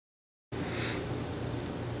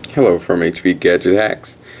Hello from HB Gadget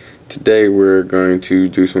Hacks. Today we're going to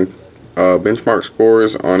do some benchmark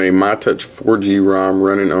scores on a MyTouch4g Rom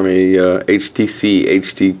running on a HTC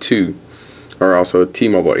HD2, or also a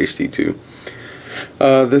T-Mobile HD2.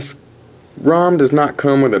 This ROM does not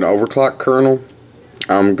come with an overclock kernel.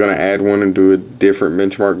 I'm going to add one and do a different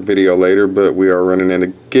benchmark video later, but we are running at a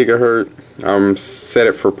gigahertz. I'm set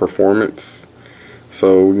it for performance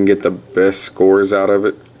so we can get the best scores out of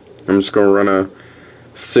it. I'm just going to run a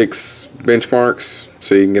 6 benchmarks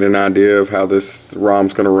so you can get an idea of how this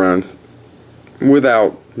ROM's going to run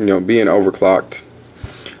without, being overclocked.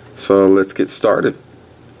 So let's get started.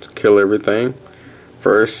 Let's kill everything.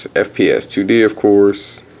 First, FPS 2D, of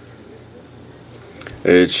course.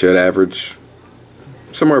 It should average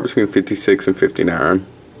somewhere between 56 and 59.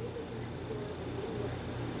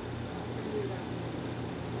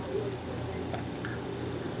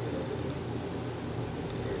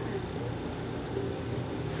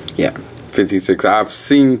 Yeah, 56. I've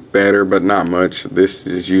seen better, but not much. This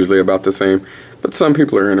is usually about the same. But some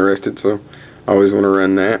people are interested, so I always want to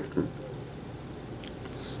run that.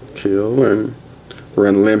 Let's kill and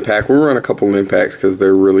run limb pack. We'll run a couple limb packs because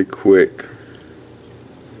they're really quick.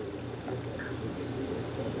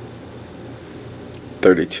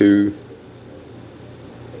 32.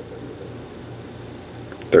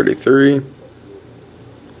 33.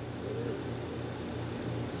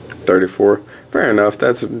 34. Fair enough.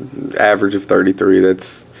 That's an average of 33.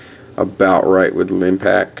 That's about right with limb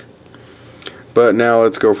pack. But now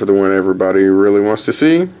let's go for the one everybody really wants to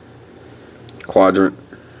see. Quadrant.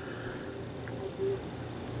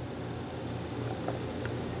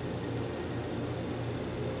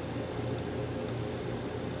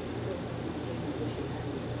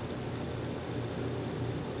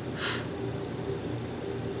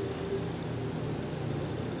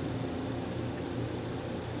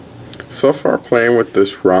 So far playing with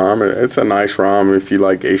this ROM, it's a nice ROM if you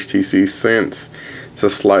like HTC Sense. It's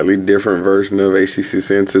a slightly different version of HTC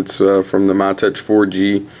Sense. It's from the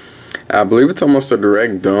MyTouch4g. I believe it's almost a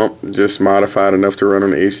direct dump, just modified enough to run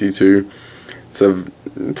on the HD2.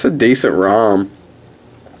 It's a decent ROM.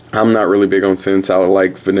 I'm not really big on Sense. I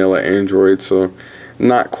like vanilla Android, so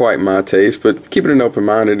not quite my taste. But keeping an open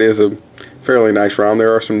mind, it is a fairly nice ROM.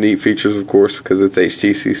 There are some neat features, of course, because it's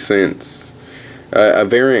HTC Sense. A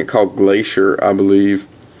variant called Glacier, I believe.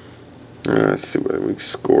 Let's see what we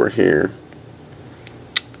score here.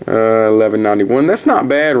 1191. That's not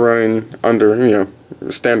bad running under,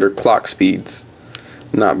 standard clock speeds.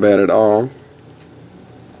 Not bad at all.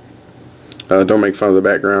 Don't make fun of the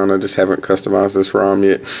background. I just haven't customized this ROM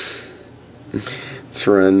yet. Let's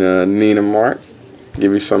run Nina Mark.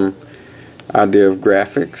 Give you some idea of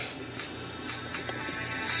graphics.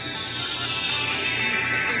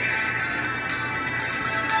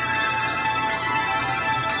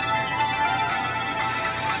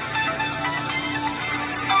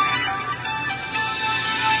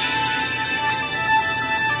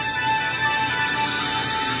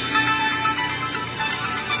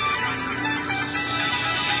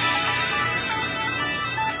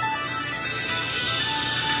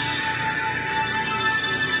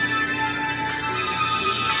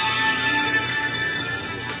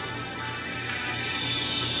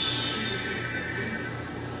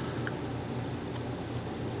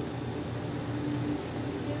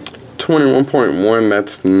 .1,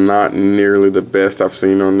 that's not nearly the best I've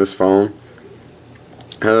seen on this phone.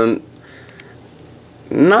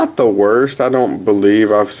 Not the worst. I don't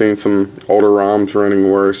believe. I've seen some older ROMs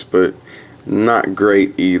running worse, but not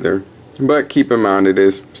great either. But keep in mind it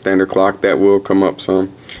is standard clock. That will come up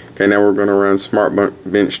some. Okay, now we're going to run Smart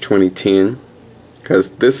Bench 2010,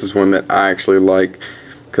 because this is one that I actually like,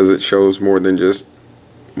 because it shows more than just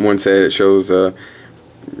one set. It shows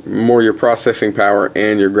more your processing power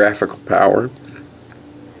and your graphical power.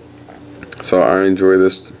 So I enjoy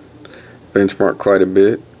this benchmark quite a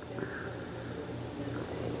bit.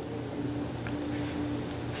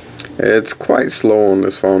 It's quite slow on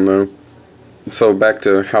this phone though. So back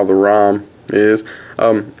to how the ROM is.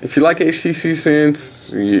 If you like HTC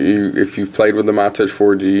Sense, if you've played with the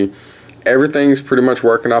MyTouch4g, everything's pretty much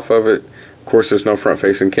working off of it. Of course, there's no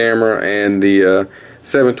front-facing camera, and the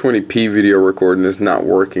 720p video recording is not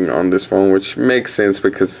working on this phone, which makes sense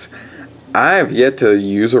because I have yet to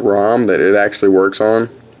use a ROM that it actually works on.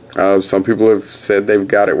 Some people have said they've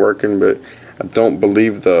got it working, but I don't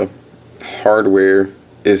believe the hardware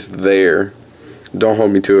is there. Don't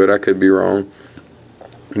hold me to it, I could be wrong.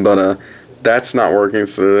 But that's not working,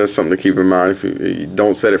 so that's something to keep in mind if you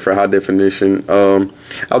don't set it for high definition.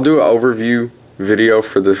 I'll do an overview video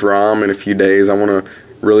for this ROM in a few days. I want to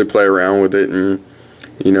really play around with it and,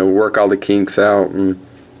 you know, work all the kinks out and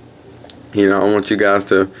You know, I want you guys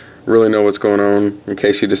to really know what's going on in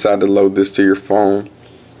case you decide to load this to your phone.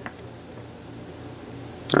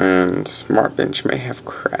 And SmartBench may have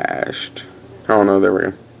crashed. Oh no, there we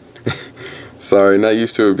go. Sorry, not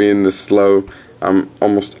used to it being this slow. I'm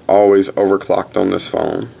almost always overclocked on this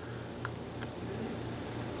phone,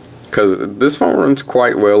 because this phone runs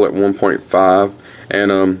quite well at 1.5,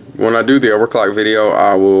 and when I do the overclock video,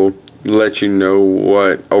 I will let you know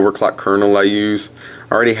what overclock kernel I use.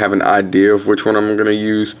 I already have an idea of which one I'm going to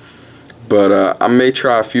use, but I may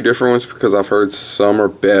try a few different ones because I've heard some are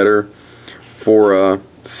better for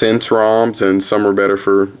Sense ROMs and some are better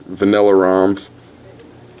for vanilla ROMs.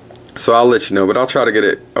 So I'll let you know, but I'll try to get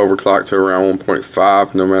it overclocked to around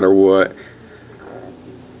 1.5 no matter what.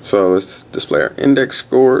 So let's display our index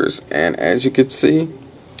scores, and as you can see,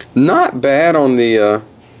 not bad on the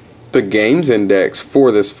games index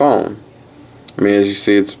for this phone. I mean, as you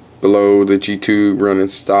see, it's below the G2 running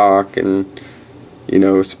stock, and you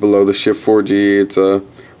know, it's below the Shift4g. It's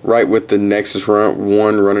right with the Nexus 1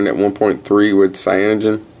 running at 1.3 with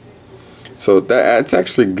Cyanogen. So that's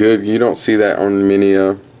actually good. You don't see that on many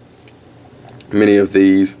of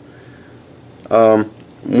these.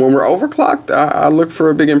 When we're overclocked, I look for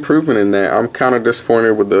a big improvement in that. I'm kind of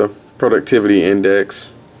disappointed with the productivity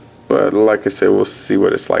index, but like I said, we'll see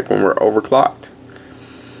what it's like when we're overclocked.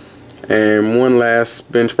 And one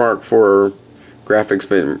last benchmark for graphics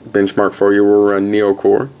benchmark for you, we'll run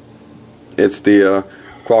NeoCore. It's the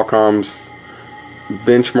Qualcomm's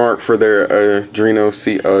benchmark for their Adreno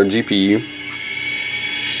GPU,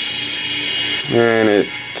 and it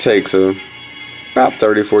takes about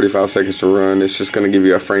 30-45 seconds to run. It's just going to give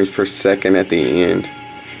you a frames per second at the end.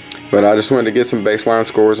 But I just wanted to get some baseline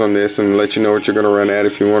scores on this and let you know what you're going to run at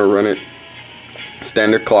if you want to run it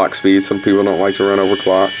standard clock speed. Some people don't like to run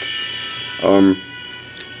overclocked.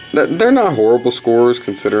 They're not horrible scores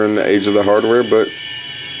considering the age of the hardware, but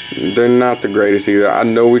they're not the greatest either. I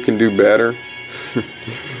know we can do better.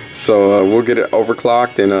 So we'll get it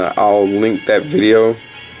overclocked, and I'll link that video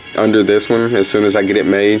under this one as soon as I get it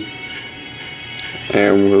made,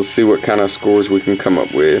 and we'll see what kind of scores we can come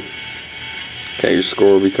up with. Okay, your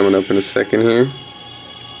score will be coming up in a second here.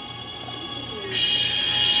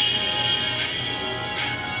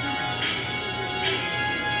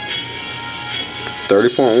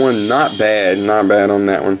 .1, not bad on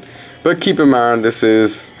that one. But keep in mind, this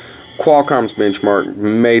is Qualcomm's benchmark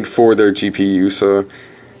made for their GPU, so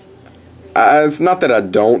it's not that I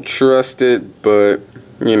don't trust it, but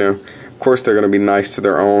you know, of course they're going to be nice to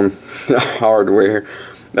their own hardware.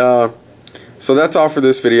 So that's all for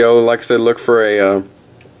this video. Like I said, look for a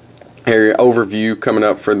overview coming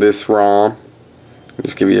up for this ROM. I'll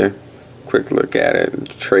just give you a quick look at it. The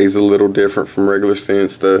tray's a little different from regular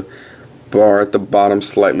Sense. The bar at the bottom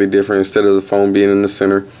slightly different instead of the phone being in the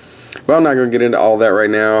center. But I'm not going to get into all that right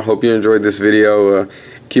now. I hope you enjoyed this video.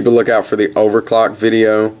 Keep a lookout for the overclock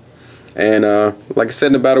video. And like I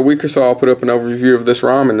said, in about a week or so, I'll put up an overview of this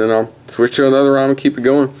ROM, and then I'll switch to another ROM and keep it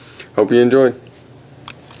going. Hope you enjoyed.